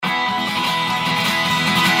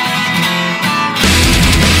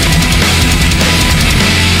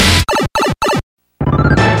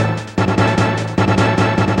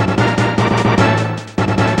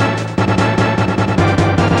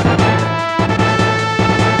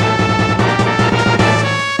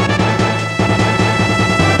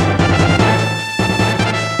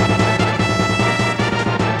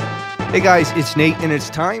Hey guys, it's Nate, and it's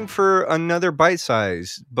time for another bite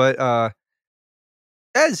size. But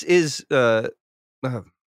as is, I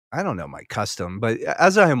don't know my custom, but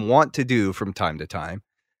as I am wont to do from time to time,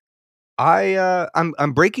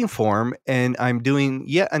 I'm breaking form, and I'm doing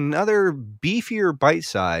yet another beefier bite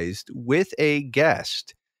sized with a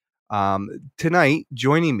guest. Tonight,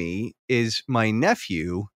 joining me is my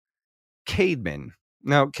nephew, Caedmon.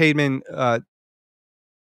 Now, Caedmon,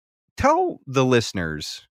 tell the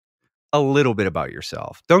listeners a little bit about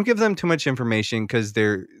yourself. Don't give them too much information because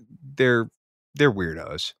they're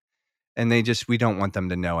weirdos, and we don't want them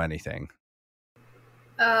to know anything.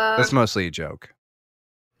 That's mostly a joke.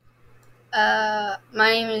 My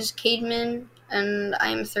name is Caedmon, and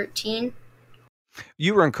I'm 13.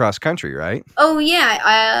 You run cross country, right? Oh yeah,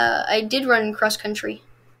 I did run cross country.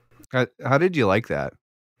 How did you like that?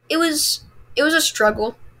 It was a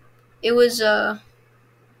struggle. It was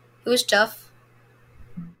tough.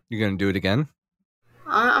 You gonna do it again?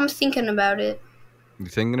 I'm thinking about it. You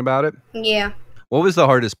thinking about it? Yeah. What was the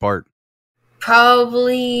hardest part?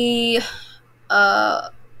 Probably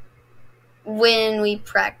when we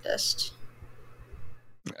practiced.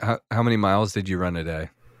 How many miles did you run a day?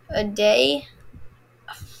 A day?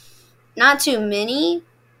 Not too many.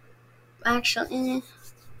 Actually,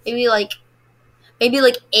 maybe like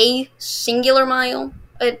a singular mile,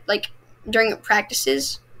 like during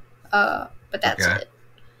practices. But that's Okay. it.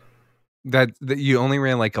 That you only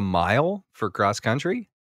ran like a mile for cross country?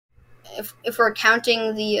 If we're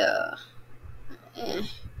counting the,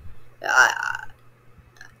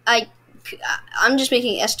 I'm just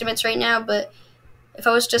making estimates right now. But if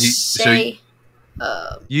I was to say,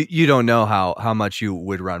 you don't know how much you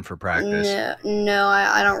would run for practice? No,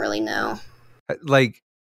 I don't really know. Like,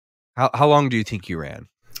 how long do you think you ran?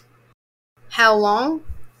 How long?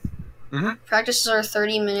 Mm-hmm. Practices are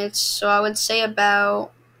 30 minutes, so I would say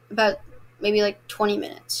about maybe like 20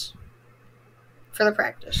 minutes for the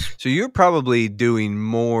practice. So you're probably doing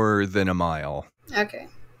more than a mile. Okay.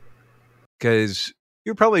 Because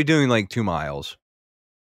you're probably doing like 2 miles,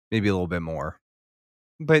 maybe a little bit more.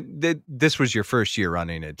 But this was your first year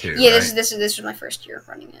running it too, yeah, right? This was my first year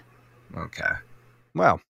running it. Okay.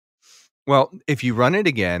 Well, if you run it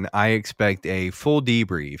again, I expect a full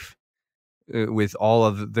debrief with all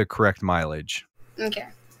of the correct mileage. Okay.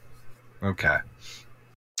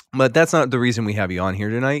 But that's not the reason we have you on here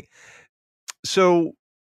tonight. So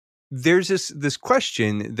there's this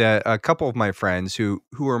question that a couple of my friends who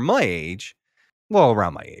are my age, well,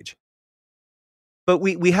 around my age, but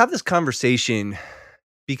we have this conversation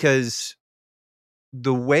because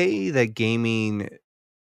the way that gaming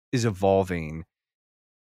is evolving,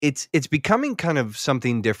 it's becoming kind of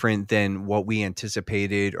something different than what we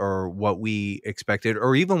anticipated or what we expected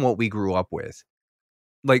or even what we grew up with.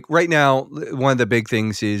 Like right now, one of the big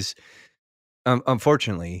things is,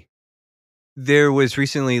 unfortunately, there was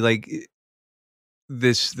recently like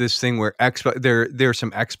this thing where Xbox, there are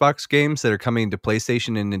some Xbox games that are coming to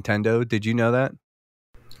PlayStation and Nintendo. Did you know that?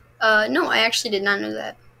 No, I actually did not know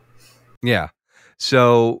that. Yeah.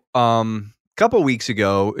 So, a couple weeks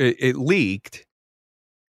ago, it leaked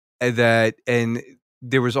that, and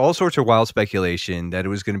there was all sorts of wild speculation that it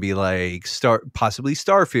was going to be like possibly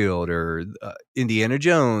Starfield or Indiana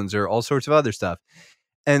Jones or all sorts of other stuff.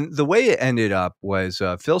 And the way it ended up was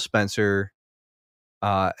Phil Spencer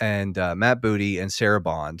and Matt Booty and Sarah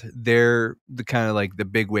Bond. They're the kind of like the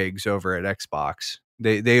bigwigs over at Xbox.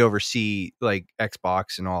 They oversee like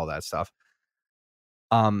Xbox and all that stuff.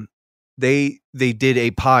 They did a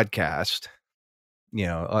podcast. You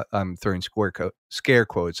know, I'm throwing scare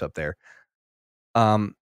quotes up there.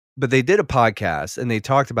 But they did a podcast and they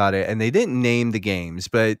talked about it, and they didn't name the games,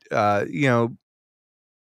 but you know,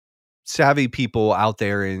 savvy people out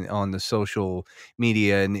there on the social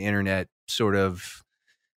media and the internet sort of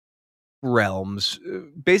realms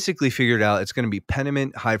basically figured out it's going to be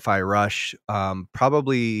Pentiment, Hi-Fi Rush,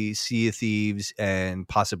 probably Sea of Thieves, and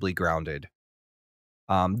possibly Grounded.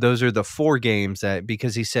 Those are the 4 games that,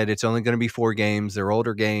 because he said it's only going to be 4 games, they're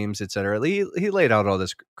older games, etc. He laid out all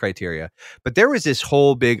this criteria, but there was this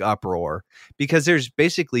whole big uproar because there's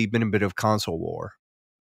basically been a bit of console war.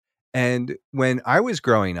 And when I was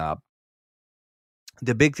growing up,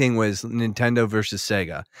 the big thing was Nintendo versus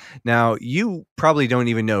Sega. Now, you probably don't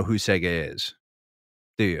even know who Sega is,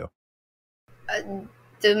 do you?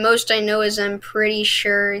 The most I know is I'm pretty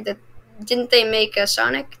sure that didn't they make the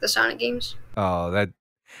Sonic games? Oh,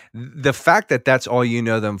 the fact that that's all you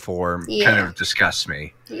know them for kind of disgusts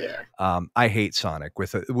me. Yeah. I hate Sonic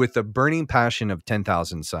with a burning passion of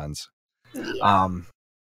 10,000 suns. Yeah.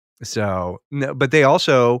 So no, but they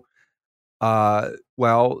also,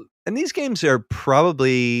 well, And these games are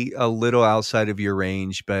probably a little outside of your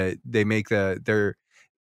range, but they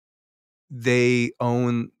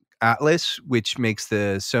own Atlas, which makes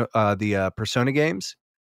the Persona games.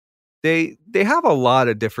 They have a lot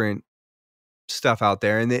of different stuff out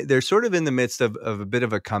there, and they're sort of in the midst of a bit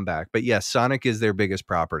of a comeback. But yes, Sonic is their biggest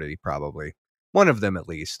property, probably one of them at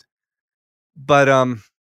least. But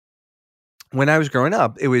when I was growing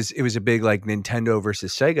up, it was a big like Nintendo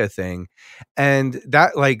versus Sega thing, and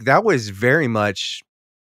that was very much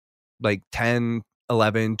like 10,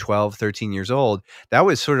 11, 12, 13 years old. That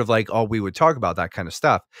was sort of like all we would talk about, that kind of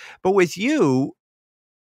stuff. But with you,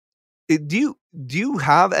 do you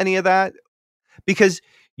have any of that? Because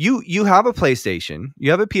you have a PlayStation, you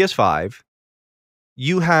have a PS5,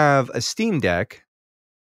 you have a Steam Deck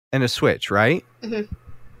and a Switch, right? Mm-hmm.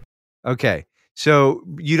 Okay. So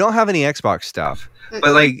you don't have any Xbox stuff.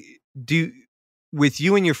 But like with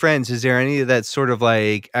you and your friends, is there any of that sort of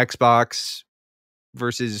like Xbox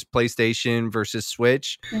versus PlayStation versus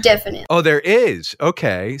Switch? Definitely. Oh, there is.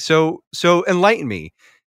 Okay. So enlighten me.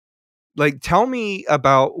 Like, tell me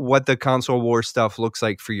about what the console war stuff looks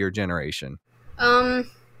like for your generation.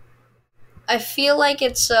 I feel like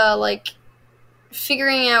it's like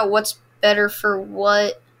figuring out what's better for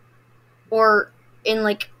what, or in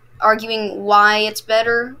like arguing why it's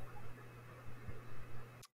better.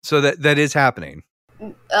 So that is happening.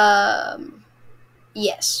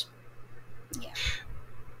 Yes. Yeah.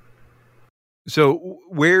 So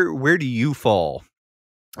where do you fall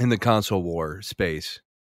in the console war space?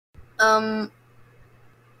 I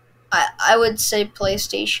would say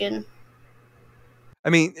PlayStation. I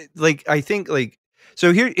mean, like, I think like,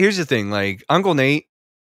 so here's the thing, like Uncle Nate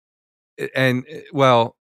and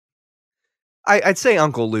well, I'd say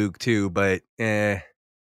Uncle Luke too, but yeah,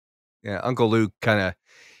 Uncle Luke kind of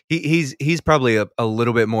he's probably a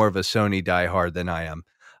little bit more of a Sony diehard than I am.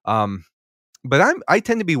 But I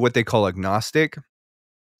tend to be what they call agnostic,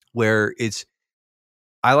 where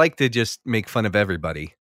I like to just make fun of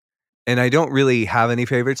everybody. And I don't really have any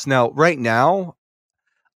favorites. Now, right now,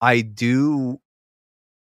 I do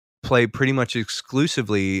play pretty much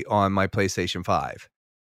exclusively on my PlayStation 5.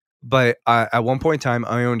 But at one point in time,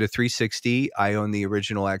 I owned a 360. I owned the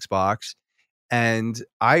original Xbox. And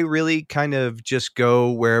I really kind of just go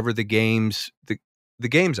wherever the games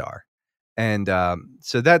are. And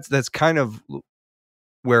so that's kind of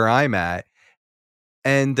where I'm at.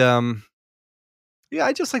 And yeah,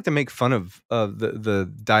 I just like to make fun of the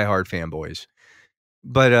diehard fanboys.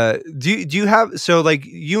 But do you have, so like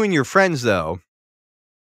you and your friends though,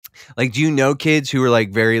 like do you know kids who are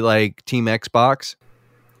like very like Team Xbox?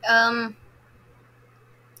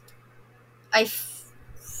 I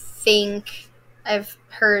think I've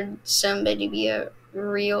heard somebody be a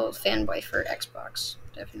real fanboy for Xbox.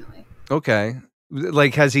 Definitely. Okay.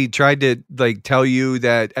 Like, has he tried to like tell you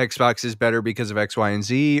that Xbox is better because of X, Y, and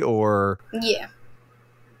Z, or? Yeah.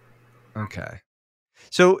 Okay.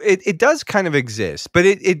 So it does kind of exist, but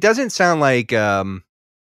it doesn't sound like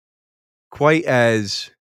quite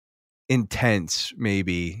as intense,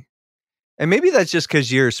 maybe. And maybe that's just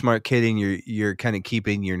because you're a smart kid and you're kind of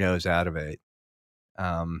keeping your nose out of it.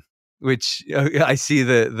 Which I see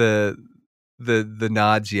the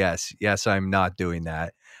nods. Yes, I'm not doing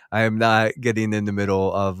that. I am not getting in the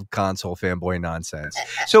middle of console fanboy nonsense.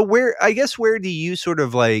 So where do you sort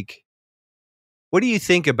of like, what do you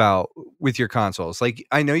think about with your consoles? Like,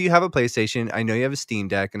 I know you have a PlayStation, I know you have a Steam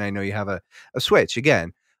Deck, and I know you have a Switch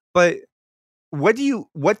again, but what do you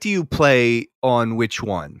play on which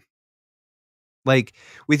one? Like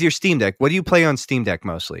with your Steam Deck, what do you play on Steam Deck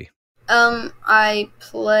mostly? I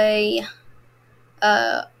play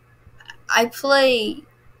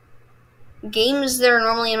games that are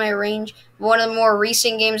normally in my range. One of the more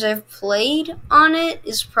recent games I've played on it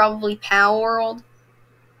is probably Power World.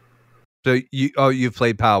 So you've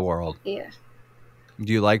played Power World. Yeah.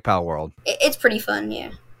 Do you like Power World? It's pretty fun,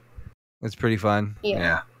 yeah. It's pretty fun.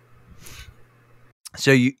 Yeah.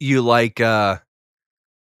 So you like Pokemon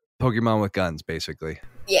with guns, basically.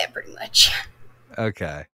 Yeah, pretty much.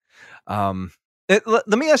 Okay. Let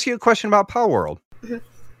me ask you a question about Power World. Mm-hmm.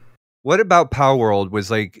 What about Power World was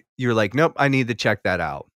like, you're like, nope, I need to check that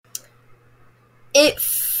out? It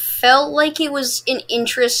felt like it was an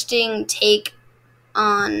interesting take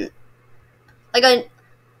on, like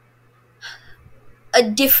a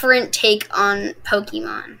different take on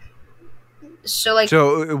Pokemon. So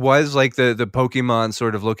it was like the Pokemon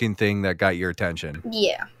sort of looking thing that got your attention.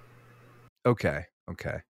 Yeah. Okay.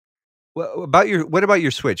 Well, what about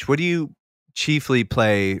your Switch? What do you chiefly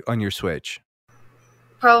play on your Switch?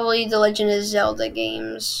 Probably the Legend of Zelda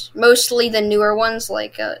games. Mostly the newer ones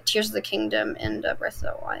like Tears of the Kingdom and Breath of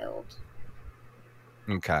the Wild.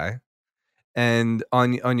 Okay. And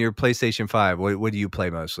on your PlayStation 5, what do you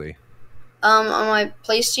play mostly? On my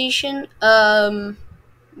PlayStation,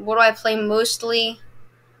 what do I play mostly?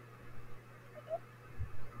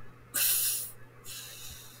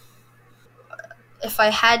 If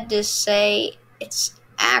I had to say, it's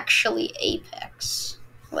actually Apex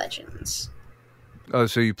Legends. Oh,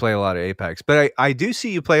 so you play a lot of Apex. But I do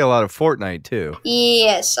see you play a lot of Fortnite too.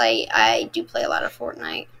 Yes, I do play a lot of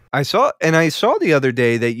Fortnite. I saw the other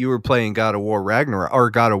day that you were playing God of War Ragnarok or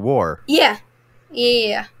God of War. Yeah.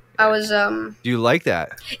 I was Do you like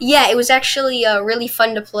that? Yeah, it was actually really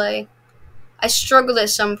fun to play. I struggled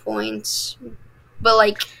at some points, but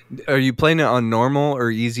like Are you playing it on normal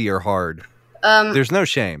or easy or hard? There's no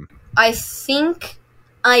shame. I think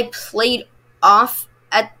I played off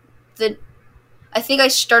at the. I think I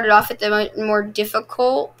started off at the more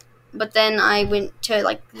difficult, but then I went to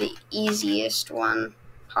like the easiest one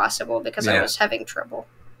possible because I was having trouble.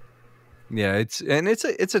 Yeah, it's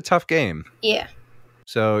a tough game. Yeah.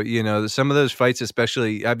 So, you know, some of those fights,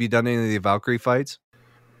 especially, have you done any of the Valkyrie fights?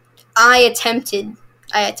 I attempted.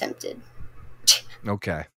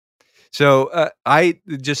 Okay. So, I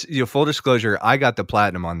just, full disclosure, I got the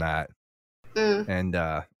platinum on that. And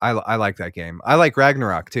I like that game. I like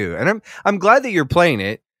Ragnarok too. And I'm glad that you're playing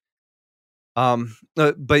it.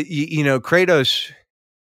 But you know, Kratos,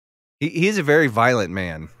 he's a very violent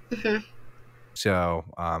man. Mm-hmm. So,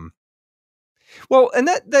 well, and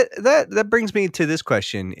that brings me to this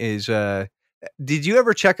question: is did you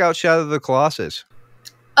ever check out Shadow of the Colossus?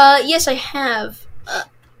 Yes, I have.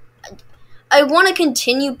 I want to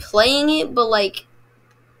continue playing it, but like,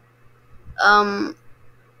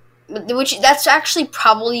 which that's actually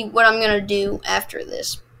probably what I'm gonna do after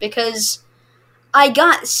this because I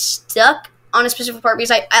got stuck on a specific part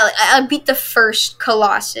because I beat the first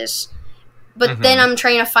Colossus, but then I'm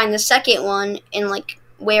trying to find the second one and like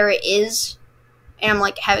where it is, and I'm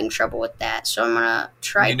like having trouble with that. So I'm gonna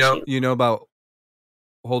try. You know about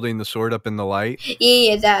holding the sword up in the light?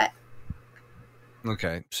 Yeah, that.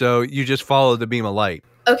 Okay, so you just follow the beam of light.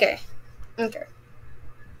 Okay.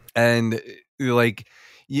 And like,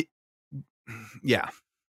 yeah,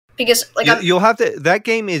 because like you'll have to. That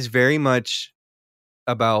game is very much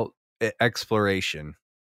about exploration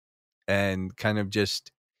and kind of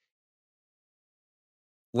just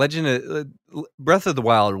Breath of the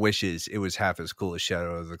Wild wishes it was half as cool as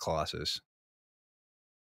Shadow of the Colossus.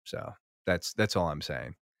 So that's all I'm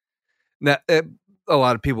saying. Now, a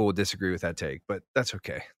lot of people will disagree with that take, but that's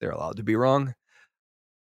okay. They're allowed to be wrong.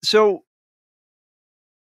 So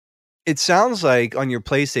it sounds like on your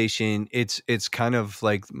PlayStation, it's kind of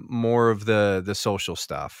like more of the social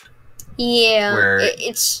stuff. Yeah,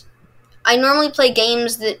 it's. I normally play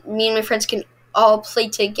games that me and my friends can all play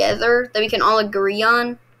together, that we can all agree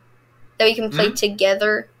on, that we can play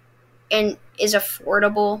together, and is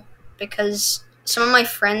affordable because some of my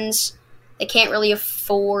friends, they can't really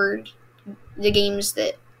afford the games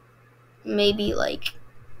that maybe like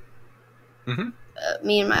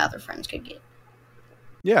me and my other friends could get.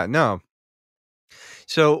 Yeah, no.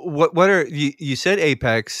 So what are you said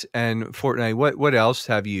Apex and Fortnite? What else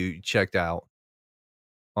have you checked out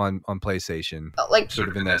on PlayStation? Like sort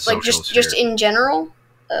of in that like social just in general.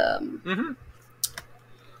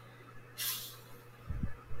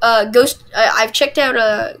 Ghost. I've checked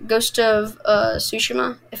out Ghost of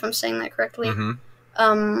Tsushima, if I'm saying that correctly.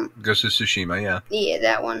 Ghost of Tsushima, yeah. Yeah,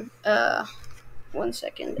 that one. 1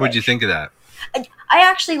 second. What'd you think of that? I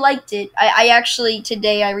actually liked it. I actually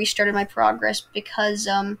today I restarted my progress because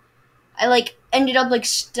I like ended up like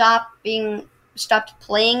stopped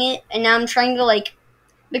playing it, and now I'm trying to like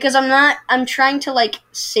because I'm trying to like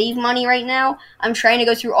save money right now. I'm trying to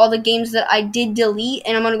go through all the games that I did delete,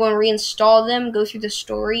 and I'm gonna go and reinstall them, go through the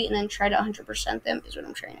story, and then try to 100% them is what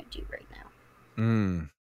I'm trying to do right now.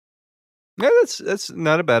 Yeah, that's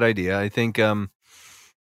not a bad idea. I think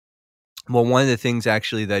well, one of the things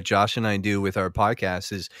actually that Josh and I do with our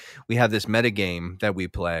podcast is we have this meta game that we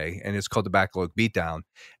play, and it's called the Backlog Beatdown.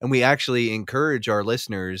 And we actually encourage our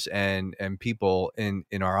listeners and people in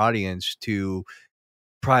our audience to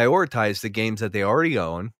prioritize the games that they already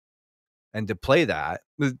own and to play that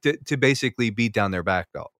to basically beat down their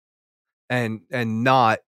backlog and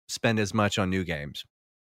not spend as much on new games.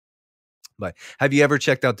 But have you ever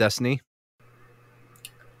checked out Destiny?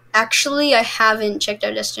 Actually, I haven't checked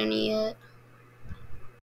out Destiny yet.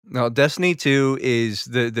 No, Destiny 2 is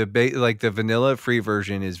the vanilla free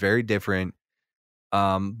version is very different.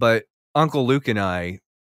 But Uncle Luke and I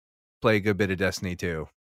play a good bit of Destiny 2.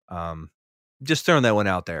 Just throwing that one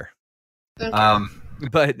out there. Okay.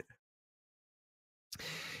 But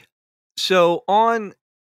so on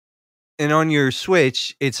your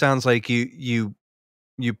Switch, it sounds like you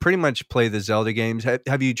pretty much play the Zelda games.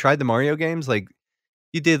 Have you tried the Mario games? Like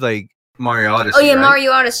you did like Mario Odyssey. Oh yeah, right?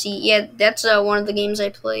 Mario Odyssey. Yeah, that's one of the games I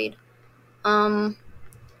played.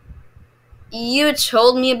 You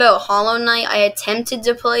told me about Hollow Knight. I attempted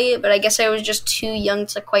to play it, but I guess I was just too young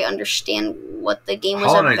to quite understand what the game was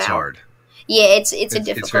Hollow about. Knight's hard. Yeah, it's a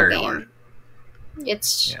difficult it's very game. Hard.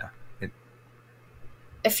 It's yeah.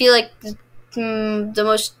 I feel like the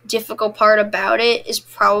most difficult part about it is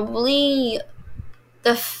probably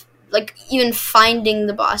even finding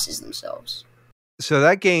the bosses themselves. So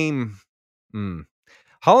that game,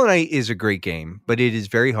 Hollow Knight is a great game, but it is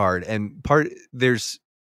very hard. And there's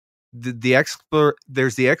the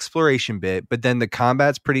exploration bit, but then the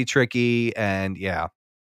combat's pretty tricky. And yeah,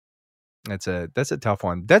 that's a tough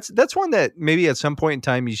one. That's one that maybe at some point in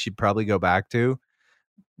time you should probably go back to.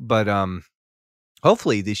 But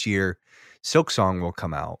hopefully this year, Silksong will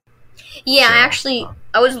come out. Yeah, so,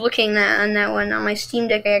 I was looking on that one on my Steam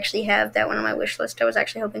Deck. I actually have that one on my wish list. I was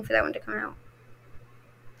actually hoping for that one to come out.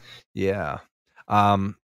 Yeah.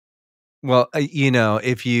 Well,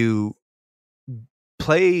 if you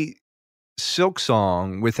play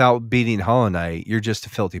Silksong without beating Hollow Knight, you're just a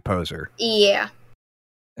filthy poser. Yeah.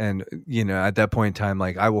 And, at that point in time,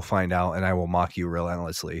 like, I will find out and I will mock you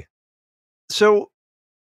relentlessly. So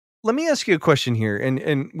let me ask you a question here.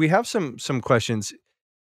 And we have some questions.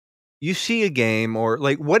 You see a game, or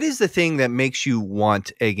like, what is the thing that makes you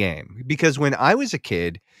want a game? Because when I was a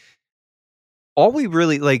kid, all we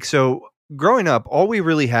really growing up, all we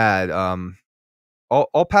really had,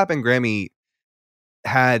 all Pap and Grammy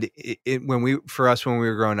had when we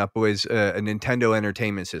were growing up was a Nintendo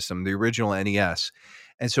Entertainment System, the original NES.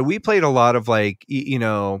 And so we played a lot of I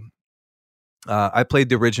played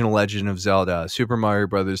the original Legend of Zelda, Super Mario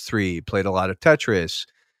Brothers 3, played a lot of Tetris,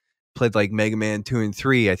 played like Mega Man 2 and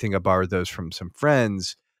 3. I think I borrowed those from some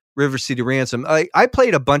friends. River City Ransom. I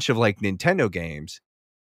played a bunch of like Nintendo games.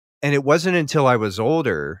 And it wasn't until I was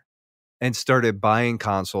older and started buying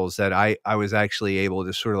consoles that I was actually able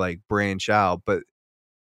to sort of like branch out. But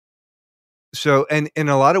so, and in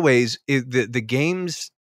a lot of ways, the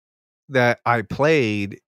games that I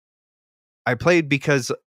played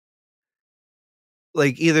because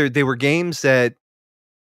like either they were games that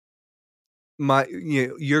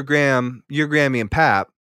your Grammy and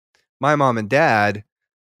Pap, my mom and dad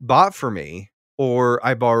bought for me, or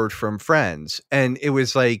I borrowed from friends. And it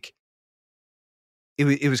was like,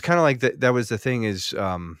 it was kind of like that was the thing is,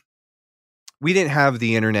 we didn't have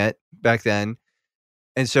the internet back then.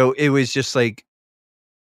 And so it was just like,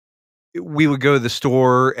 we would go to the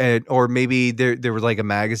store or maybe there was like a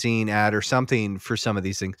magazine ad or something for some of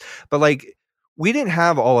these things, but like we didn't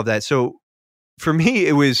have all of that. So for me,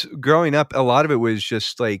 it was growing up, a lot of it was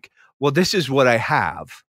just like, well, this is what I have.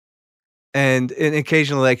 And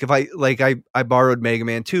occasionally, like if I borrowed Mega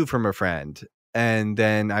Man 2 from a friend, and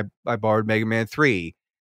then I borrowed Mega Man 3,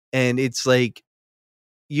 and it's like,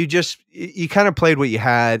 you kind of played what you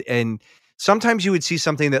had. And sometimes you would see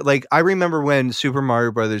something that, like, I remember when Super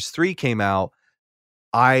Mario Brothers 3 came out,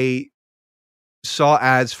 I saw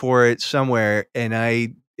ads for it somewhere,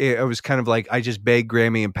 and it was kind of like, I just begged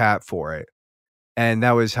Grammy and Pat for it. And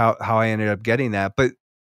that was how I ended up getting that. But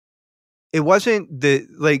it wasn't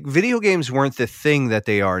video games weren't the thing that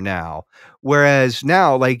they are now. Whereas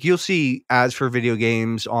now, like, you'll see ads for video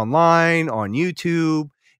games online, on YouTube.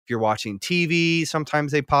 If you're watching TV,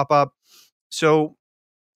 sometimes they pop up. So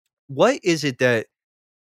what is it that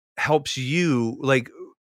helps you, like,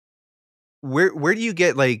 where do you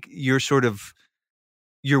get like your sort of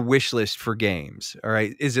your wish list for games? All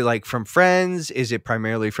right. Is it like from friends? Is it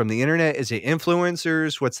primarily from the internet? Is it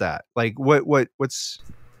influencers? What's that? Like what's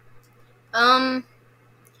I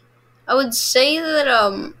would say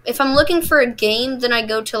that if I'm looking for a game, then I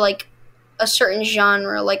go to like a certain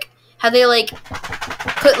genre, like how they like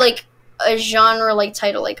put like a genre like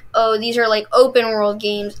title, like, oh, these are like open world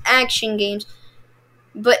games, action games.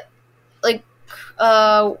 But like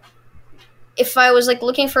if I was like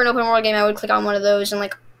looking for an open world game, I would click on one of those and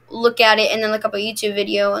like look at it and then look up a YouTube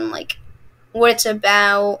video and like what it's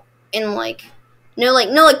about, and like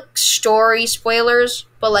no story spoilers,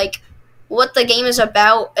 but like what the game is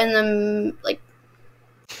about, and then like.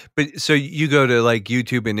 But so you go to like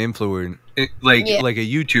YouTube and influence like a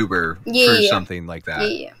YouTuber for something like that.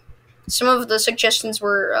 Yeah. Some of the suggestions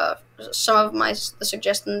were the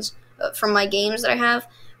suggestions from my games that I have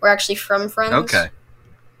were actually from friends. Okay.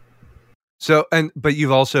 So but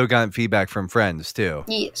you've also gotten feedback from friends too.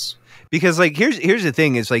 Yes. Because like here's the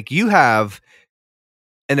thing is like you have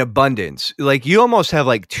an abundance. Like you almost have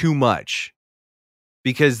like too much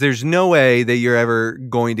because there's no way that you're ever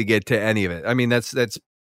going to get to any of it. I mean, that's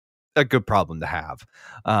a good problem to have.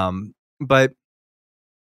 But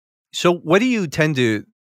so what do you tend to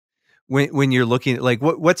when you're looking like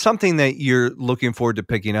what's something that you're looking forward to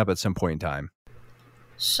picking up at some point in time?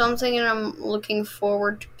 Something that I'm looking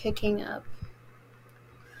forward to picking up.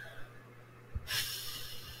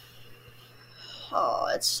 Oh,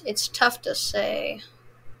 it's tough to say.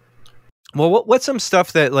 Well, what's some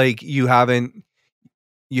stuff that like you haven't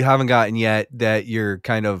gotten yet that you're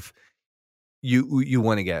kind of you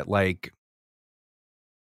want to get like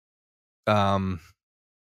I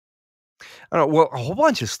don't know. Well, a whole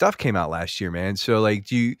bunch of stuff came out last year, man. So like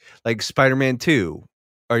do you like Spider-Man 2?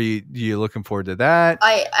 Are you looking forward to that?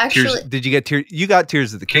 I actually Did you get you got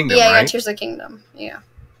Tears of the Kingdom, yeah, I right? got Tears of the Kingdom. Yeah.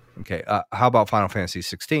 Okay. How about Final Fantasy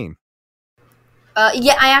 16?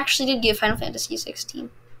 Yeah, I actually did get Final Fantasy 16.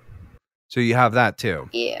 So you have that too.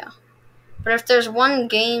 Yeah. But if there's one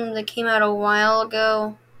game that came out a while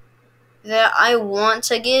ago that I want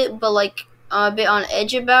to get, but like I'm a bit on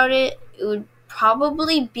edge about it, it would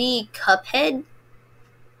probably be Cuphead.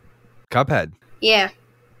 Cuphead. Yeah.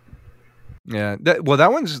 Yeah. That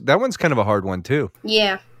one's kind of a hard one too.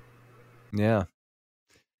 Yeah. Yeah.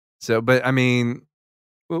 So, but I mean,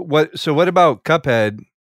 what about Cuphead?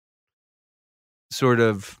 Sort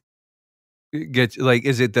of get like,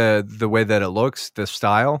 is it the way that it looks, the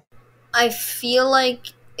style? I feel like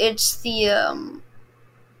it's the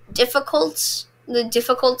difficulty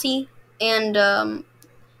and the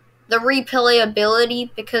replayability,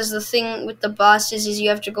 because the thing with the bosses is you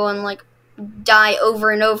have to go and like die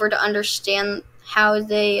over and over to understand how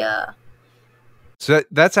they So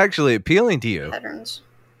that's actually appealing to you. patterns.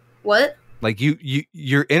 What? Like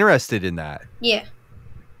you're interested in that. Yeah.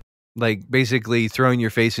 Like basically throwing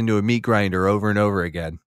your face into a meat grinder over and over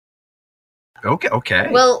again. Okay.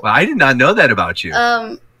 Well, I did not know that about you.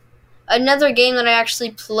 Another game that I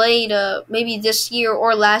actually played maybe this year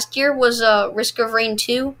or last year was Risk of Rain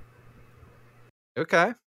 2.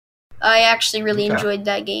 Okay. I actually really enjoyed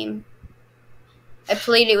that game. I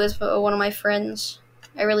played it with one of my friends.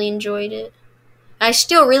 I really enjoyed it. And I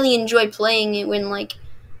still really enjoy playing it when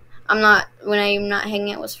I'm not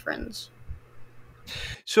hanging out with friends.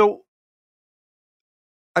 So,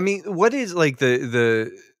 I mean, what is like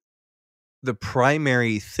the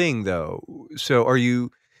primary thing though? So, are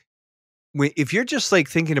you if you're just like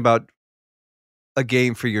thinking about a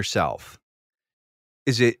game for yourself,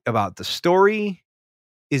 is it about the story?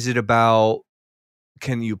 Is it about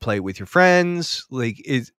can you play with your friends? Like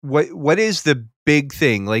is what is the big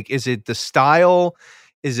thing? Like is it the style?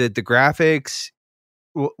 Is it the graphics?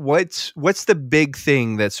 What's the big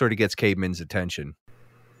thing that sort of gets Caedmon's attention?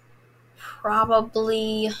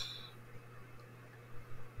 Probably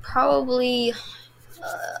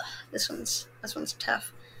this one's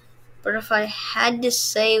tough. But if I had to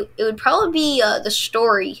say, it would probably be the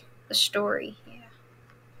story. The story,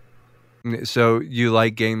 yeah. So you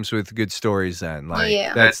like games with good stories then? Like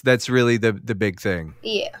yeah. That's really the big thing.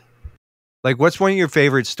 Yeah. Like what's one of your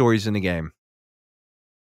favorite stories in the game?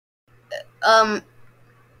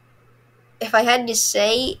 If I had to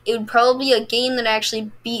say, it would probably be a game that I actually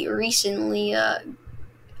beat recently.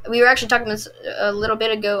 We were actually talking this a little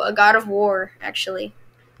bit ago, a God of War, actually.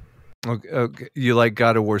 Okay. You like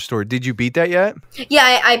God of War story. Did you beat that yet?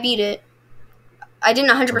 Yeah, I beat it. I didn't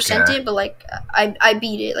 100% it, but like I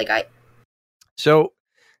beat it. So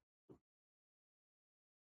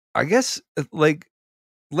I guess like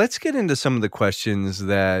let's get into some of the questions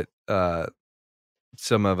that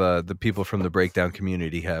some of the people from the breakdown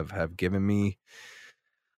community have given me.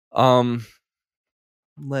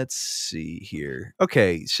 Let's see here.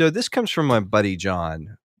 Okay, so this comes from my buddy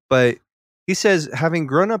John, but he says, having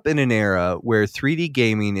grown up in an era where 3D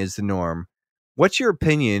gaming is the norm, what's your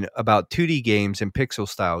opinion about 2D games and pixel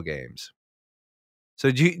style games?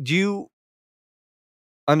 So do you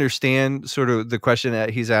understand sort of the question that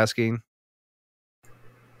he's asking?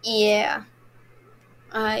 Yeah.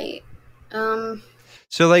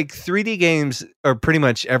 So like 3D games are pretty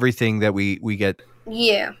much everything that we get.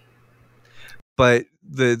 Yeah. But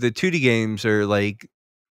the 2D games are like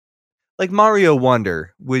Mario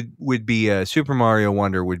Wonder would be a Super Mario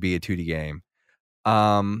Wonder would be a 2D game.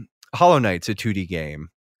 Hollow Knight's a 2D game.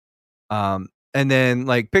 And then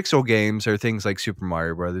like pixel games are things like Super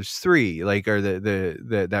Mario Brothers 3, like are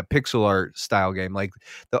the that pixel art style game, like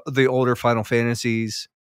the older Final Fantasies,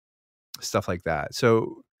 stuff like that.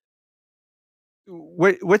 So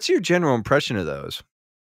what's your general impression of those?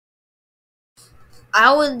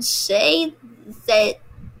 I would say that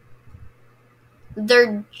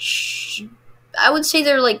they're, I would say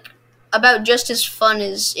they're like about just as fun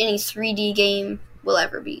as any 3D game will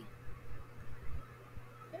ever be.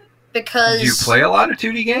 Because Do you play a lot of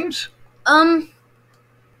 2D games?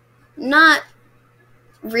 Not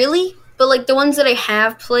really, but like the ones that I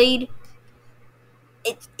have played,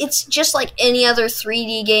 it's just like any other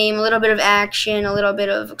 3D game. A little bit of action, a little bit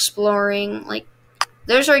of exploring. Like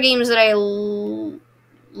those are games that I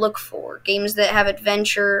look for. Games that have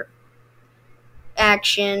adventure,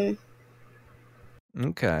 action.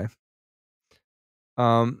 Okay.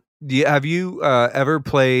 Have you ever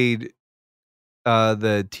played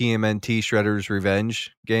the TMNT Shredder's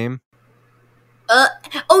Revenge game?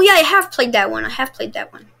 Oh yeah, I have played that one.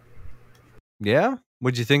 Yeah?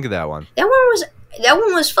 What'd you think of that one? That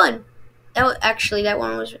one was fun. That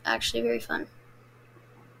one was actually very fun.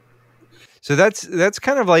 So that's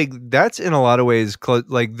kind of like, that's in a lot of ways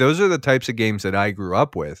like those are the types of games that I grew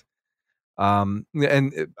up with. And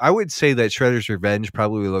I would say that Shredder's Revenge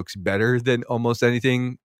probably looks better than almost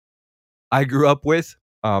anything I grew up with.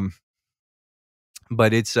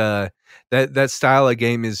 But it's that style of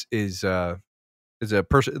game is a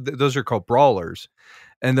person. Those are called brawlers,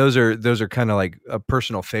 and those are kind of like a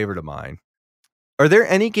personal favorite of mine. Are there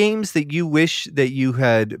any games that you wish that you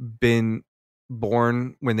had been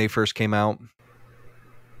born when they first came out?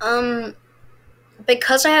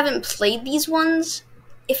 Because I haven't played these ones,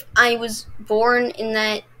 if I was born in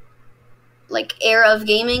that like era of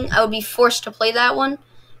gaming, I would be forced to play that one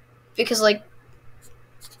because like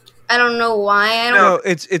I don't know why. No,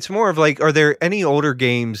 it's more of like, are there any older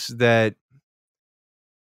games that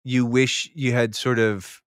you wish you had sort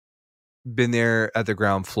of been there at the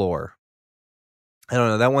ground floor? I don't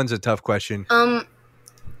know. That one's a tough question.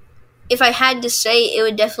 If I had to say, it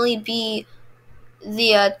would definitely be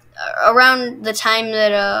the around the time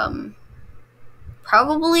that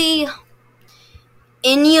probably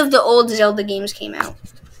any of the old Zelda games came out.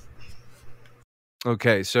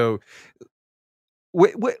 Okay, so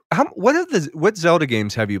what Zelda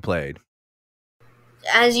games have you played?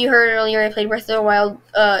 As you heard earlier, I played Breath of the Wild,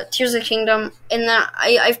 Tears of the Kingdom, and then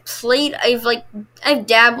I've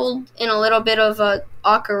dabbled in a little bit of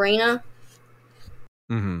Ocarina.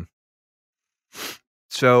 Mm-hmm.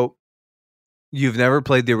 So you've never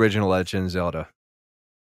played the original Legend of Zelda,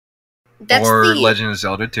 or Legend of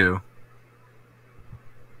Zelda 2?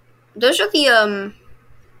 Those are the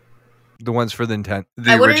ones for the Nintendo.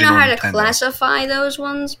 I wouldn't know how to classify those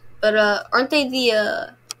ones, but aren't they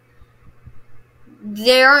the?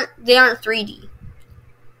 They aren't 3D.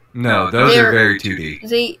 No, those are very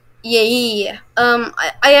 2D. Yeah.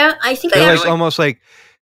 I think they're like almost like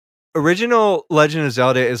original Legend of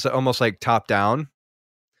Zelda is almost like top down,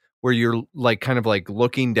 where you're like kind of like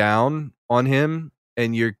looking down on him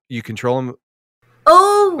and you control him.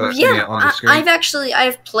 Oh yeah, on the screen.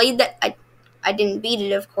 I've played that. I didn't beat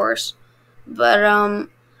it, of course, but I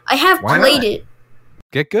have played it.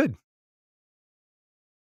 Get good.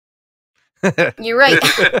 You're right.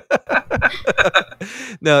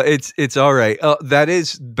 No, it's all right.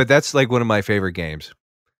 But that's like one of my favorite games.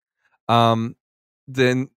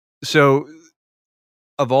 Then so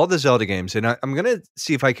of all the Zelda games, and I'm gonna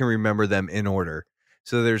see if I can remember them in order.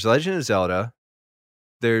 So there's Legend of Zelda,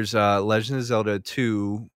 there's Legend of Zelda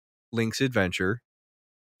 2, Link's Adventure,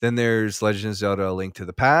 then there's Legend of Zelda: A Link to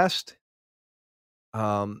the Past.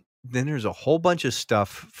 Then there's a whole bunch of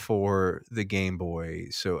stuff for the Game Boy.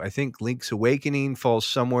 So I think Link's Awakening falls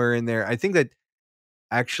somewhere in there. I think that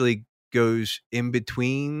actually goes in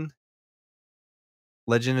between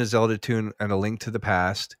Legend of Zelda 2 and A Link to the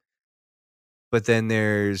Past. But then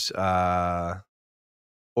there's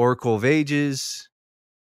Oracle of Ages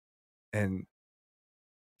and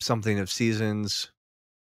something of Seasons.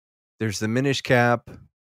 There's the Minish Cap.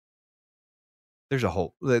 There's a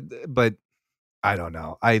whole, but I don't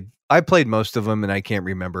know. I played most of them and I can't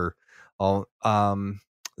remember all.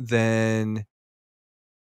 Then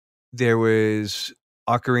there was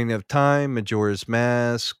Ocarina of Time, Majora's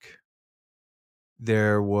Mask.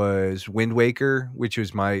 There was Wind Waker, which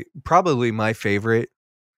was probably my favorite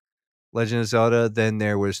Legend of Zelda. Then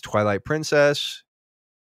there was Twilight Princess,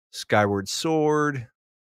 Skyward Sword,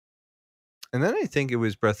 and then I think it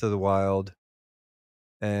was Breath of the Wild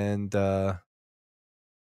and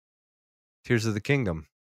Tears of the Kingdom.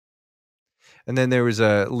 And then there was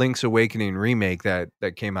a Link's Awakening remake that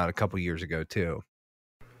came out a couple years ago too.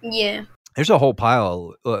 Yeah. There's a whole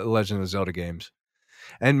pile of Legend of Zelda games.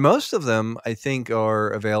 And most of them, I think, are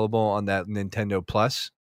available on that Nintendo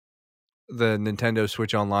Plus, the Nintendo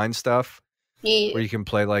Switch Online stuff. Yeah. Where you can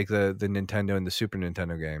play like the Nintendo and the Super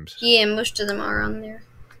Nintendo games. Yeah, most of them are on there.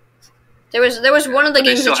 There was one of the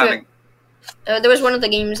games that There was one of the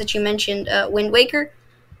games that you mentioned, Wind Waker.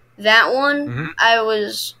 That one, Mm-hmm. I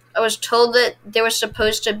was told that there was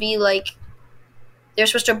supposed to be like they're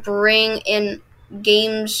supposed to bring in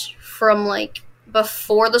games from like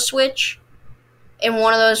before the Switch, and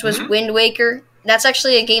one of those was Wind Waker. That's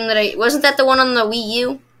actually a game that wasn't that the one on the Wii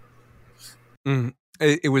U? Mm-hmm.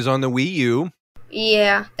 It was on the Wii U.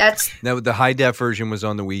 Yeah, The high def version was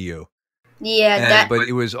on the Wii U. Yeah, but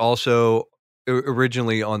it was also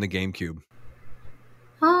originally on the GameCube.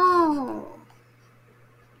 Oh.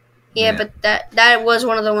 Yeah, but that was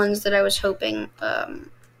one of the ones that I was hoping.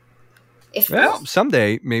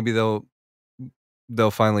 Someday maybe they'll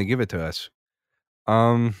finally give it to us.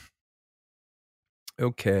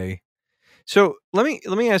 Okay. So let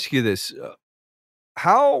me ask you this: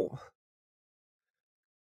 how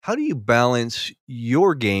do you balance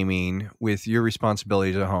your gaming with your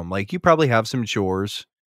responsibilities at home? Like, you probably have some chores,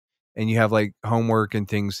 and you have like homework and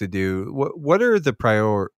things to do. What are the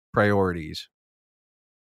priorities?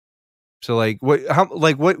 So like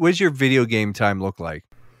what does your video game time look like?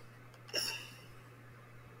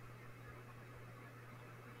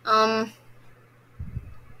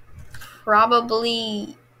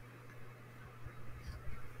 Probably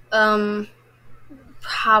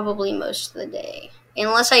probably most of the day,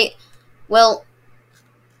 unless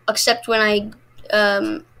except when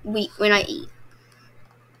when I eat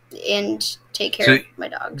and take care of my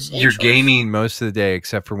dogs. You're gaming most of the day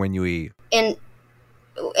except for when you eat. And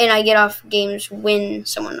I get off games when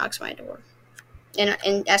someone knocks my door and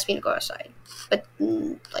asks me to go outside. But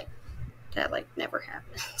like that never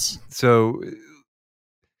happens. So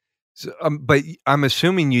but I'm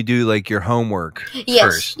assuming you do like your homework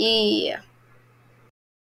first. Yeah.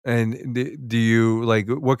 And do you like,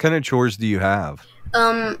 what kind of chores do you have?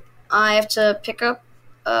 I have to pick up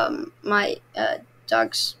my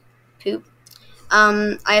dog's poop.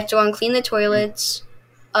 I have to go and clean the toilets.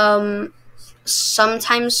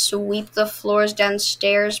 Sometimes sweep the floors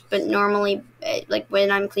downstairs, but normally, like when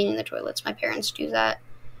I'm cleaning the toilets, my parents do that.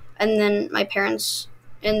 And then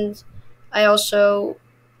I also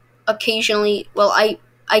occasionally, I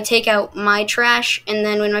take out my trash, and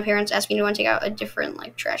then when my parents ask me to take out a different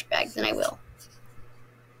like trash bag, then I will.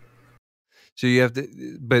 So you have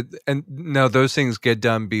to, and now those things get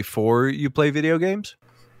done before you play video games?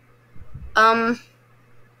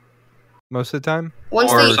 Most of the time?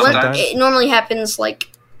 It normally happens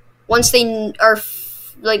like once they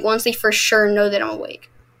for sure know that I'm awake.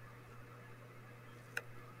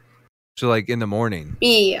 So like in the morning?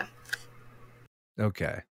 Yeah.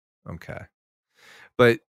 Okay.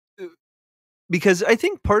 But because I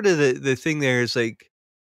think part of the thing there is like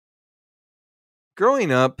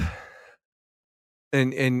growing up,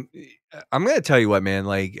 and I'm going to tell you what, man,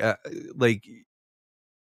 like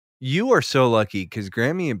you are so lucky because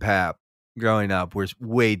Grammy and Pap growing up was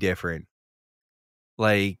way different.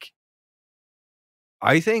 Like,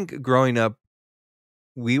 I think growing up,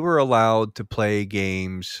 we were allowed to play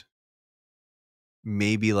games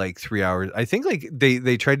maybe like 3 hours. I think like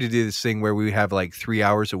they tried to do this thing where we have like 3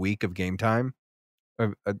 hours a week of game time,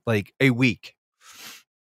 like a week.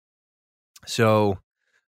 So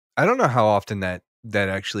I don't know how often that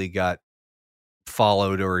actually got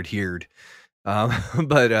followed or adhered.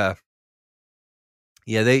 But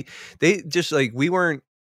yeah, they just like, we weren't,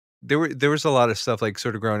 there was a lot of stuff like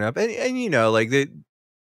sort of growing up, and you know, like they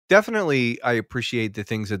definitely, I appreciate the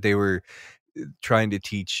things that they were trying to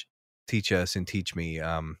teach us and teach me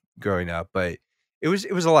growing up, but it was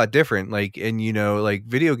a lot different. Like, and you know, like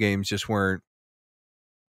video games just weren't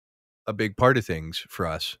a big part of things for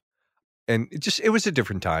us, and it was a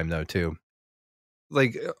different time though too.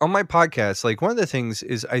 Like on my podcast, like one of the things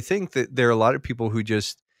is I think that there are a lot of people who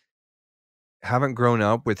just haven't grown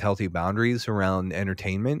up with healthy boundaries around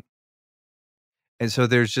entertainment, and so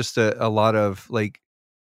there's just a lot of like,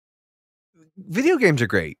 video games are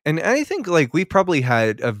great. And I think like we probably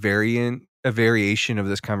had a variation of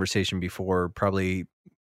this conversation before, probably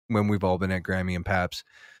when we've all been at Grammy and Paps.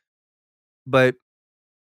 But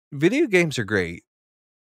video games are great,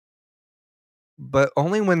 but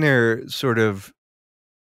only when they're sort of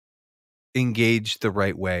engaged the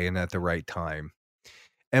right way and at the right time.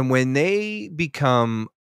 And when they become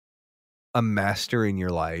a master in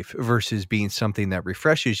your life versus being something that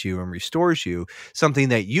refreshes you and restores you, something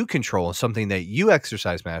that you control, something that you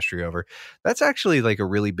exercise mastery over, that's actually like a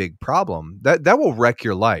really big problem. That will wreck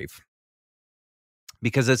your life,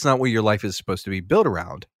 because that's not what your life is supposed to be built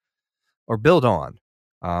around or build on.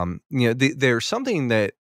 You know, there's something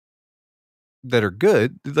that are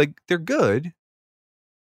good, like they're good,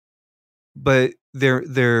 but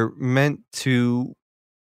they're meant to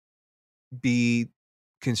be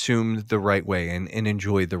consumed the right way and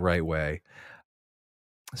enjoyed the right way.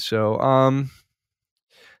 So,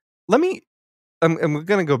 let me. I'm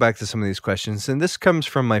going to go back to some of these questions, and this comes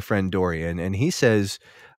from my friend Dorian, and he says,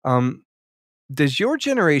 "Does your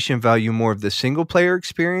generation value more of the single player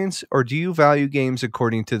experience, or do you value games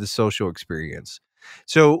according to the social experience?"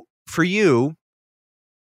 So, for you,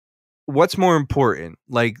 what's more important,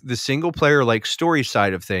 like the single player, like story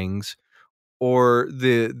side of things, or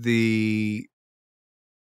the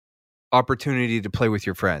opportunity to play with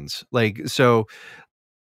your friends? Like, so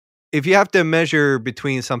if you have to measure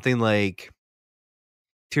between something like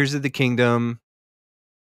Tears of the Kingdom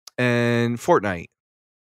and Fortnite,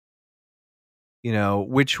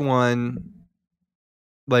 which one,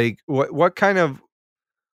 like what kind of,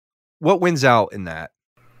 what wins out in that?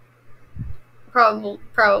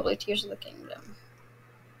 Probably Tears of the Kingdom.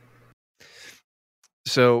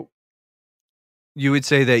 So you would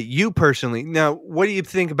say that you personally, now what do you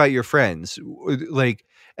think about your friends? Like,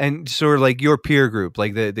 and sort of like your peer group,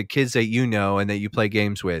 like the kids that you know and that you play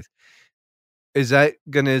games with, is that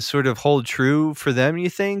going to sort of hold true for them, you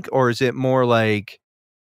think? Or is it more like,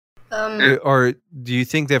 or do you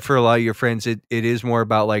think that for a lot of your friends, it is more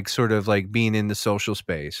about like sort of like being in the social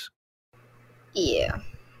space? Yeah.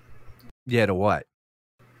 Yeah, to what?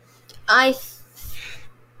 I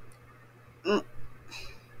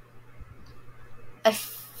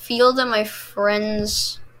feel that my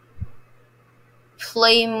friends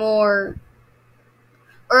play more,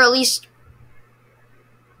 or at least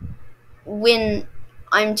when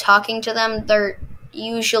I'm talking to them, they're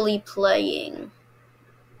usually playing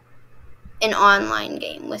an online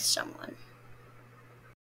game with someone.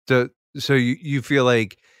 So you feel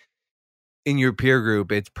like in your peer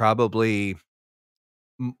group, it's probably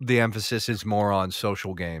the emphasis is more on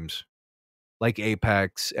social games like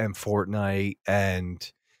Apex and Fortnite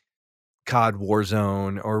and COD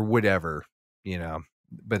Warzone or whatever,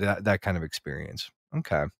 but that kind of experience.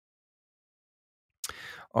 Okay.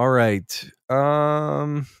 All right.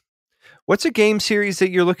 What's a game series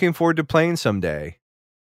that you're looking forward to playing someday?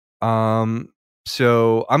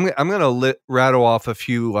 So I'm gonna rattle off a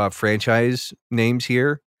few franchise names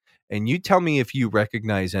here, and you tell me if you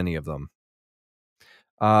recognize any of them.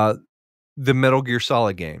 The Metal Gear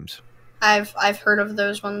Solid games. I've heard of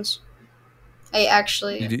those ones. I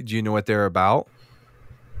actually Do you know what they're about?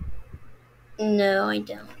 No, I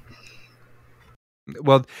don't.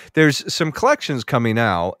 Well, there's some collections coming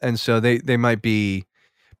out, and so they might be,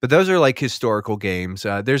 but those are like historical games.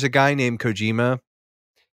 There's a guy named Kojima,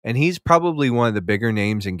 and he's probably one of the bigger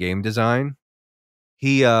names in game design.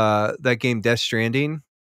 He that game Death Stranding,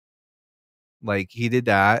 like he did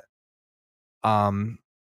that. And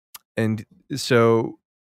so,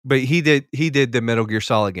 but he did the Metal Gear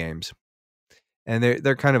Solid games, and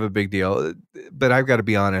they're kind of a big deal. But I've got to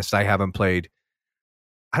be honest, I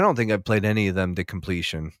don't think I've played any of them to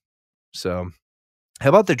completion. So, how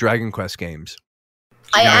about the Dragon Quest games?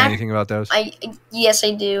 Do you know anything about those? Yes,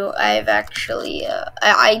 I do. I've actually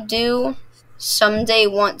I do someday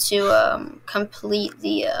want to complete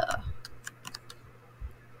the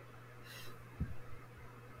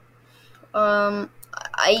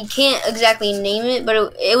I can't exactly name it,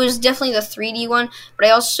 but it was definitely the 3D one. But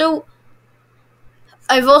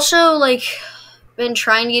I've also like been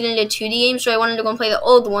trying to get into 2D games, so I wanted to go and play the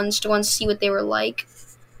old ones to see what they were like.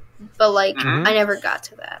 But like I never got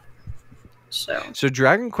to that. So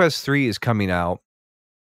Dragon Quest 3 is coming out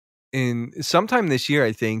in sometime this year,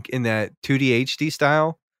 I think, in that 2D HD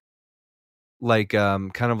style, like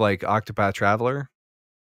kind of like Octopath Traveler.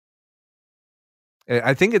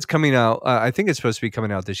 I think it's coming out. I think it's supposed to be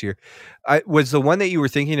coming out this year. Was the one that you were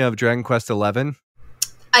thinking of Dragon Quest 11?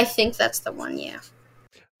 I think that's the one. Yeah.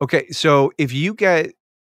 Okay, so if you get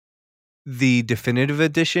the definitive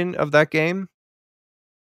edition of that game,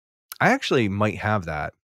 I actually might have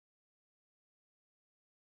that.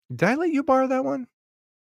 Did I let you borrow that one?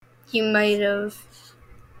 You might have.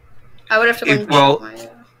 I would have to go and check my.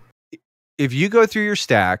 If you go through your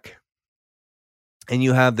stack and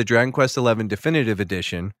you have the Dragon Quest 11 definitive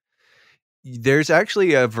edition, there's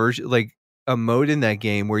actually a version, like a mode in that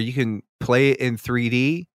game where you can play it in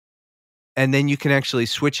 3D, and then you can actually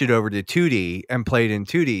switch it over to 2D and play it in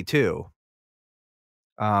 2D too.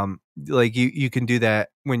 Like you can do that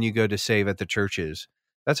when you go to save at the churches.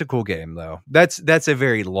 That's a cool game though. That's a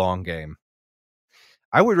very long game.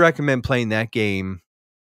 I would recommend playing that game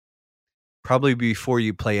probably before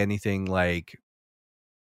you play anything like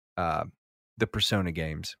the Persona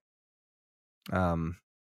games. So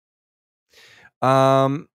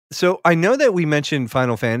I know that we mentioned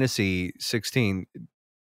Final Fantasy 16.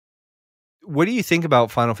 What do you think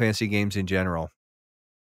about Final Fantasy games in general?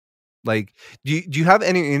 Like, do you have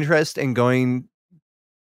any interest in going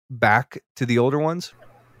back to the older ones?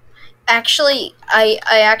 Actually, I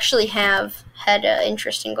actually have had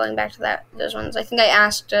interest in going back to those ones. I think I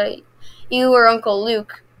asked you or Uncle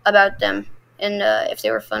Luke about them and if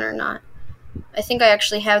they were fun or not. I think I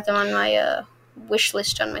actually have them on my wish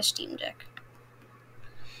list on my Steam Deck.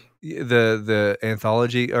 The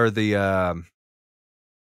anthology or the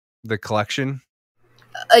collection?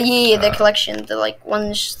 Yeah, the collection, the like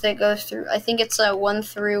ones that go through. I think it's 1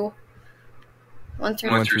 through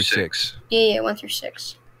 6. Yeah, 1 through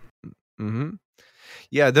 6. Mm-hmm.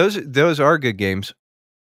 Yeah, those are good games.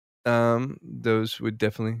 Those would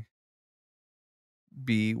definitely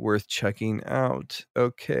be worth checking out.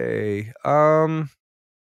 Okay.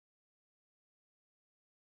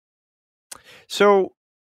 So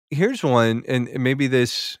here's one, and maybe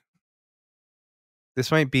this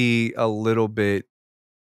might be a little bit,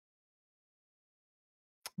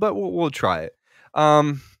 but we'll try it.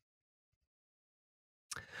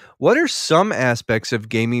 What are some aspects of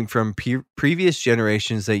gaming from previous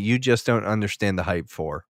generations that you just don't understand the hype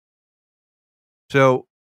for? So,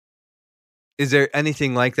 is there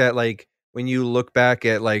anything like that? Like when you look back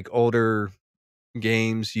at like older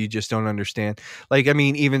games, you just don't understand. Like, I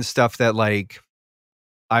mean, even stuff that like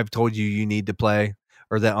I've told you need to play,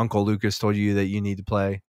 or that Uncle Lucas told you that you need to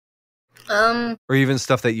play, or even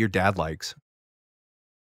stuff that your dad likes.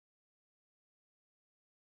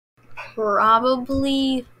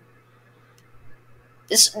 Probably.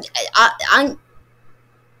 This, I'm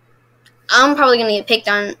probably gonna get picked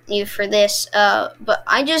on you for this, but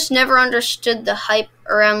I just never understood the hype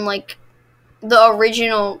around like the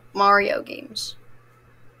original Mario games.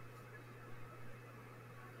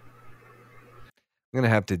 I'm gonna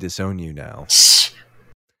have to disown you now.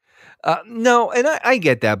 No, and I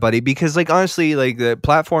get that, buddy, because like honestly, like the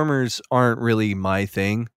platformers aren't really my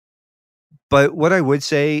thing. But what I would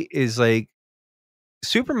say is like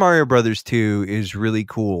Super Mario Brothers 2 is really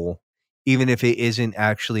cool, even if it isn't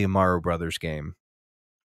actually a Mario Brothers game.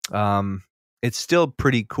 It's still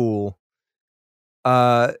pretty cool.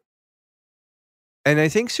 And I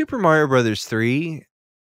think Super Mario Brothers 3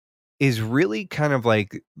 is really kind of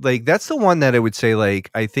like that's the one that I would say like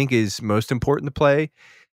I think is most important to play,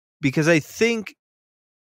 because I think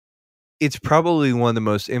it's probably one of the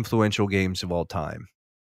most influential games of all time.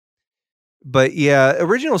 But yeah,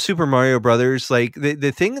 original Super Mario Brothers, like the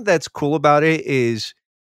thing that's cool about it is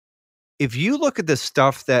if you look at the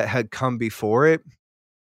stuff that had come before it,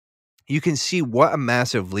 you can see what a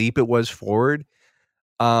massive leap it was forward.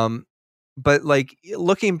 But like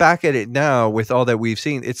looking back at it now with all that we've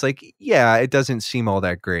seen, it's like, yeah, it doesn't seem all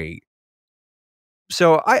that great.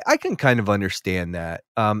 So I can kind of understand that.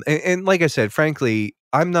 And like I said, frankly,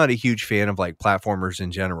 I'm not a huge fan of like platformers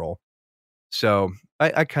in general. So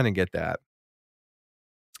I kind of get that.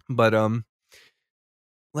 But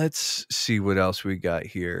let's see what else we got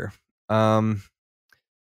here.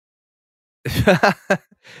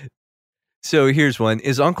 So here's one.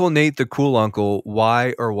 Is Uncle Nate the cool uncle?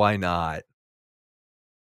 Why or why not?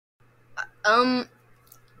 I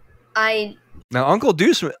Now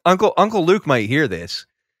Uncle Luke might hear this.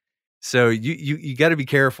 So you got to be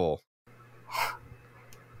careful.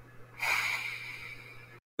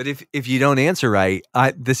 But if you don't answer right,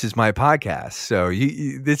 this is my podcast. So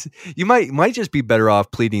you might just be better off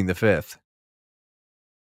pleading the fifth.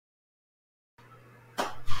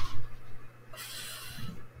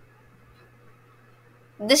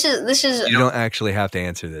 this is You don't actually have to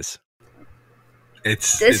answer this.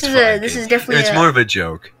 This is definitely more of a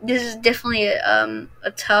joke. This is definitely a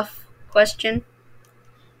tough question.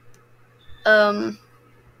 Why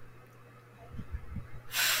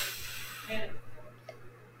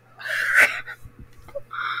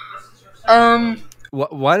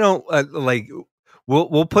don't like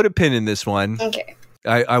we'll put a pin in this one. Okay.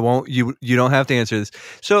 I won't. You don't have to answer this.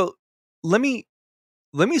 So let me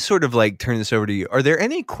sort of like turn this over to you. Are there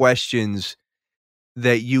any questions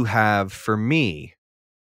that you have for me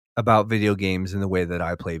about video games and the way that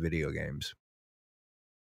I play video games?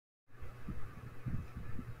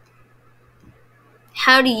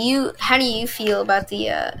 How do you feel about the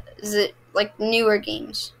is it like newer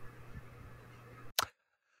games?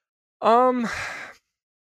 I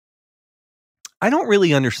don't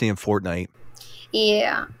really understand Fortnite.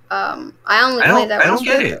 Yeah. I only play that once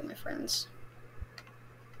with my friends.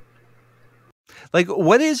 Like,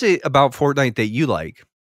 what is it about Fortnite that you like,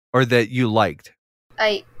 or that you liked?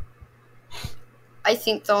 I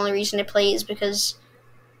think the only reason I play is because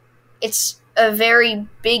it's a very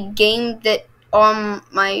big game that all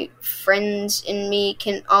my friends and me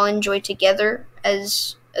can all enjoy together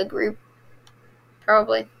as a group.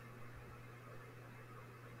 Probably.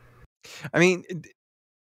 I mean,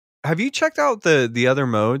 have you checked out the other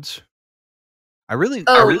modes? I really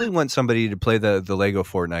want somebody to play the Lego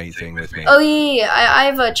Fortnite thing with me. Oh yeah.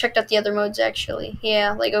 I've checked out the other modes actually.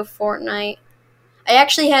 Yeah, Lego Fortnite. I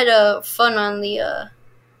actually had fun on the. I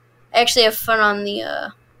actually have fun on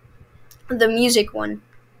the music one.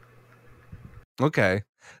 Okay,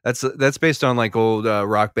 that's based on like old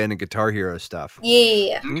Rock Band and Guitar Hero stuff.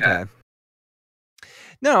 Yeah. Okay.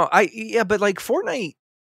 No, but like Fortnite,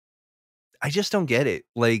 I just don't get it.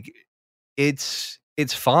 Like, it's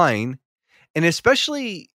fine, and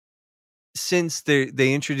especially since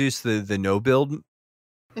they introduced the no build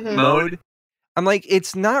mode. I'm like,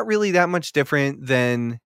 it's not really that much different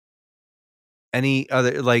than any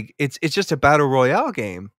other. Like, it's just a battle royale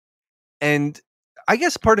game, and I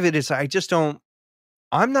guess part of it is I just don't.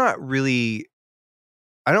 I'm not really.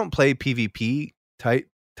 I don't play PvP type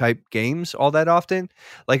games all that often.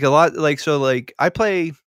 Like a lot. Like I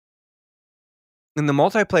play. In the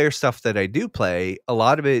multiplayer stuff that I do play, a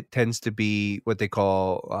lot of it tends to be what they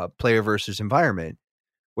call player versus environment,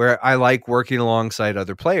 where I like working alongside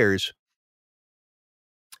other players.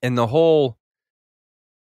 And the whole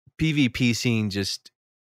PvP scene just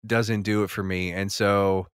doesn't do it for me. And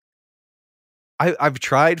so I've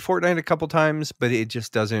tried Fortnite a couple times, but it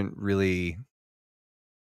just doesn't really.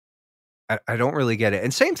 I don't really get it.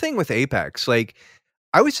 And same thing with Apex. Like,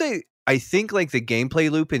 I would say I think like the gameplay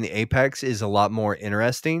loop in Apex is a lot more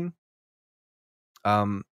interesting.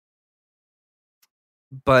 But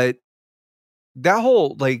that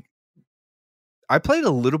whole like I played a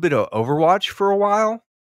little bit of Overwatch for a while,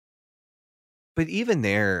 but even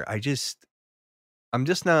there, I'm just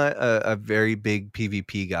not a very big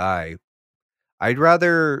PvP guy. I'd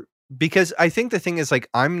rather, because I think the thing is like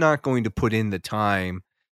I'm not going to put in the time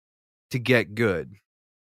to get good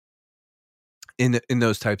in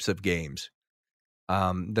those types of games.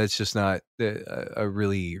 That's just not a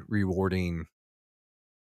really rewarding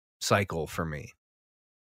cycle for me.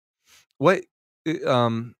 What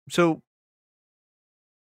so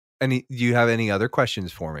do you have any other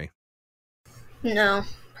questions for me? No,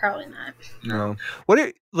 probably not. No.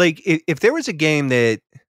 What like if there was a game that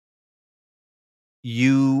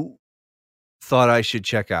you thought I should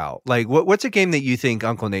check out, like what's a game that you think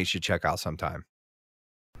Uncle Nate should check out sometime?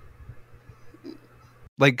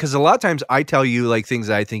 Like, because a lot of times I tell you like things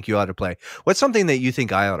that I think you ought to play. What's something that you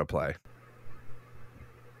think I ought to play?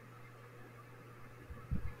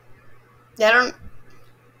 I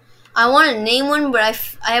want to name one, but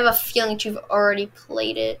I have a feeling that you've already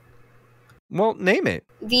played it. Well, name it.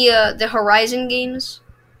 The Horizon games.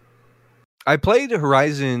 I played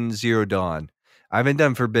Horizon Zero Dawn. I haven't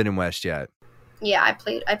done Forbidden West yet. Yeah, I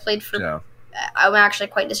played for. So. I'm actually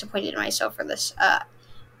quite disappointed in myself for this.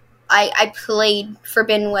 I played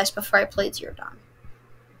Forbidden West before I played Zero Dawn.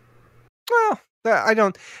 Well, I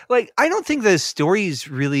don't think the story is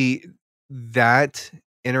really that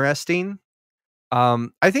interesting.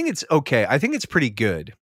 I think it's okay. I think it's pretty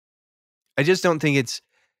good. I just don't think it's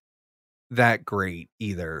that great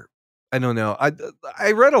either. I don't know.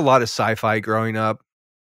 I read a lot of sci-fi growing up,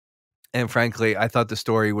 and frankly, I thought the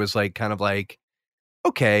story was like kind of like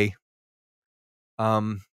okay.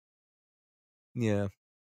 Yeah.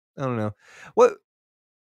 I don't know.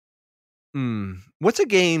 What's a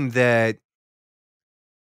game that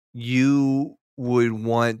you would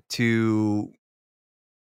want to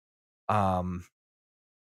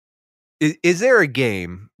is there a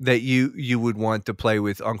game that you would want to play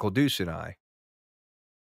with Uncle Deuce and I?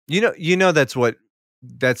 You know that's what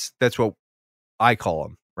I call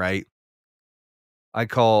him, right? I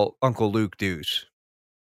call Uncle Luke Deuce.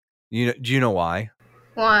 Do you know why?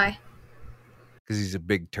 Why? Because he's a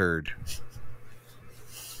big turd.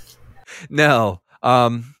 No.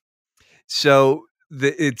 So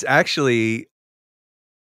it's actually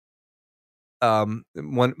one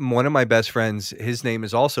of my best friends, his name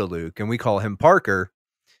is also Luke, and we call him Parker,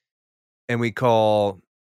 and we call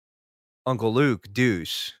Uncle Luke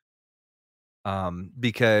Deuce.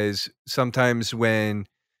 Because sometimes when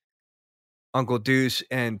Uncle Deuce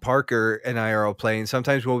and Parker and I are all playing,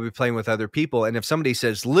 sometimes we'll be playing with other people, and if somebody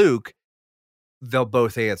says Luke, they'll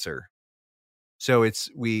both answer. So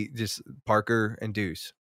we just Parker and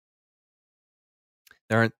Deuce.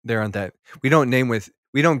 There aren't that we don't game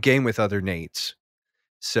with other Nates,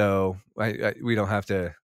 so we don't have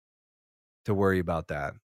to worry about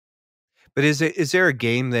that. But is there a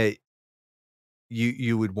game that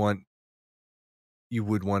you would want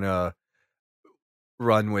to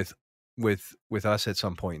run with us at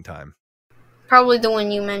some point in time? Probably the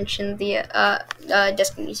one you mentioned, the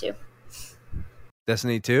Destiny 2.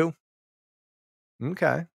 Destiny 2?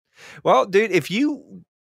 Okay. Well, dude, if you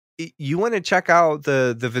you want to check out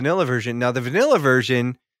the vanilla version. Now, the vanilla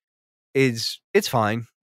version it's fine.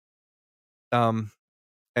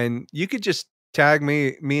 And you could just tag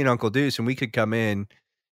me and Uncle Deuce, and we could come in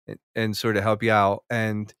and sort of help you out.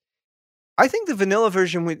 And I think the vanilla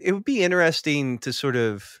version would be interesting to sort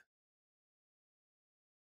of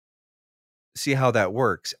see how that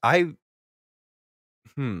works.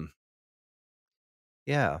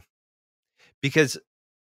 Yeah, because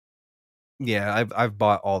I've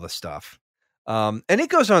bought all the stuff, and it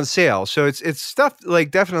goes on sale. So it's stuff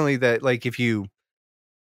like definitely that like if you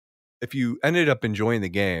ended up enjoying the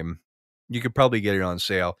game, you could probably get it on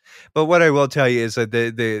sale. But what I will tell you is that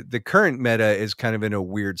the current meta is kind of in a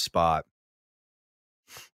weird spot.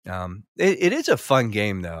 It is a fun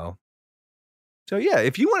game though. So yeah,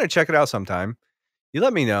 if you want to check it out sometime, you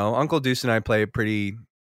let me know. Uncle Deuce and I play it pretty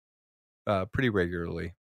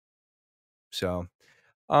regularly. So,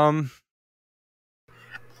 there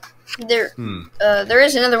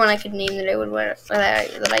is another one I could name that I would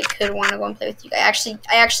that I could want to go and play with you.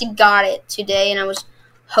 I actually got it today, and I was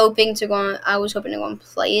hoping to go and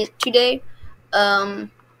play it today.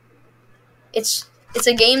 It's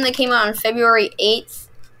a game that came out on February 8th.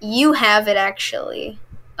 You have it actually.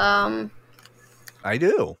 I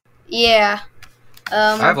do. Yeah.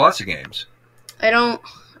 I have lots of games. I don't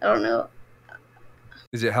know.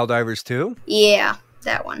 Is it Helldivers 2? Yeah,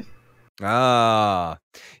 that one. Ah,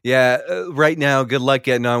 yeah. Right now, good luck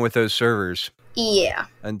getting on with those servers. Yeah.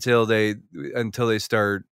 Until they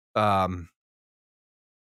start,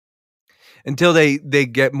 until they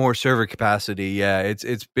get more server capacity. Yeah,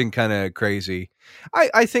 it's been kind of crazy.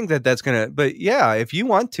 I think that's gonna. But yeah, if you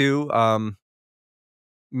want to,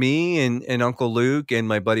 me and Uncle Luke and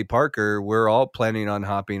my buddy Parker, we're all planning on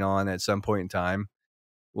hopping on at some point in time.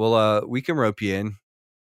 We can rope you in.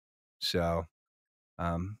 So,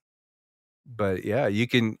 but yeah,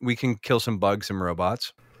 we can kill some bugs, some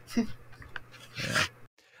robots.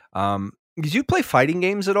 Yeah. Did you play fighting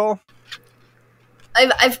games at all?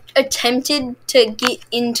 I've attempted to get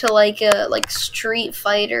into like a Street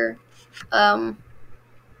Fighter, and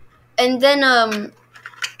then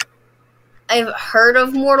I've heard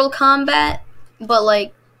of Mortal Kombat, but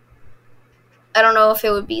like I don't know if it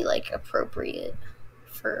would be like appropriate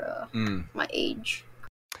for my age.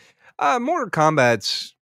 Mortal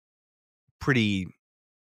Kombat's pretty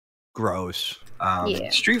gross. Yeah.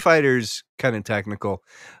 Street Fighter's kind of technical.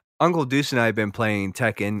 Uncle Deuce and I have been playing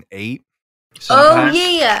Tekken 8. Sometimes. Oh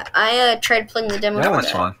yeah, I tried playing the demo. That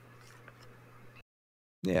was fun.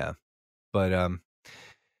 Yeah, but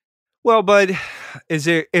well, bud, is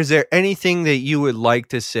there anything that you would like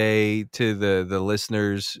to say to the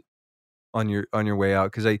listeners on your way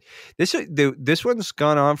out? Because this one's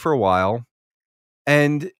gone on for a while,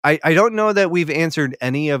 and I don't know that we've answered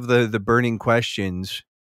any of the burning questions.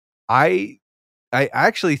 I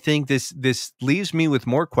actually think this leaves me with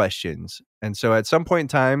more questions, and so at some point in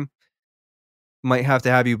time, might have to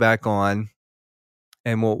have you back on,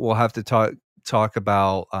 and we'll have to talk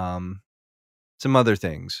about some other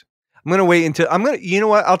things. You know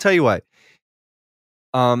what? I'll tell you what.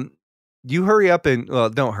 You hurry up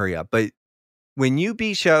don't hurry up, but when you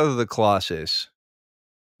beat Shadow of the Colossus,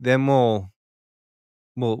 then we'll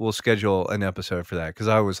schedule an episode for that, because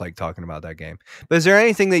I always like talking about that game. But is there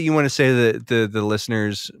anything that you want to say to the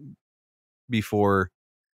listeners before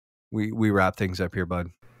we wrap things up here, bud?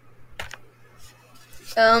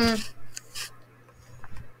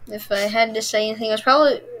 If I had to say anything, it was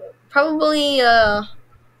probably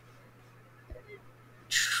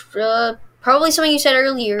something you said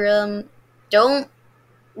earlier. Don't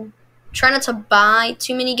try not to buy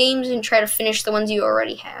too many games, and try to finish the ones you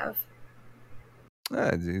already have.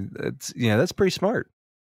 That's pretty smart.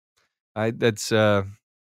 That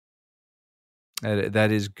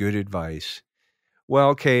is good advice.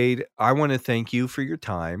 Well, Cade, I want to thank you for your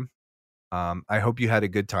time. I hope you had a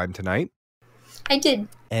good time tonight. I did.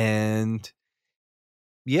 And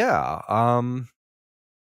yeah,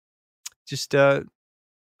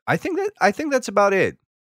 I think that's about it.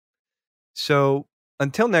 So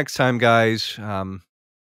until next time, guys, do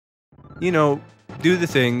the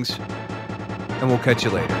things, and we'll catch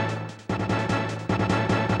you later.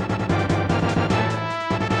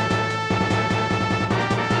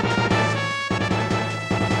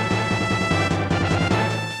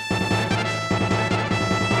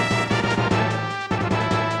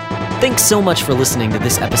 Thanks so much for listening to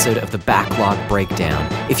this episode of The Backlog Breakdown.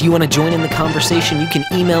 If you want to join in the conversation, you can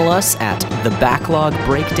email us at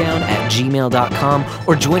thebacklogbreakdown@gmail.com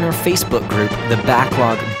or join our Facebook group, The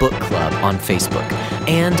Backlog Book Club, on Facebook.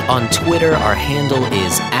 And on Twitter, our handle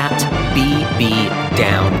is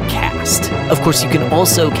 @BBDownCast. Of course, you can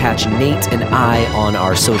also catch Nate and I on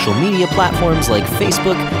our social media platforms like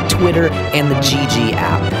Facebook, Twitter, and the GG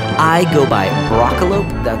app. I go by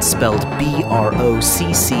Broccolope, that's spelled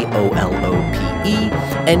BROCCOLOPE,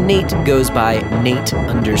 and Nate goes by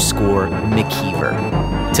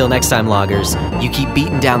Nate_McKeever. Till next time, loggers, you keep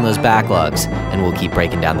beating down those backlogs, and we'll keep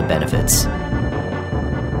breaking down the benefits.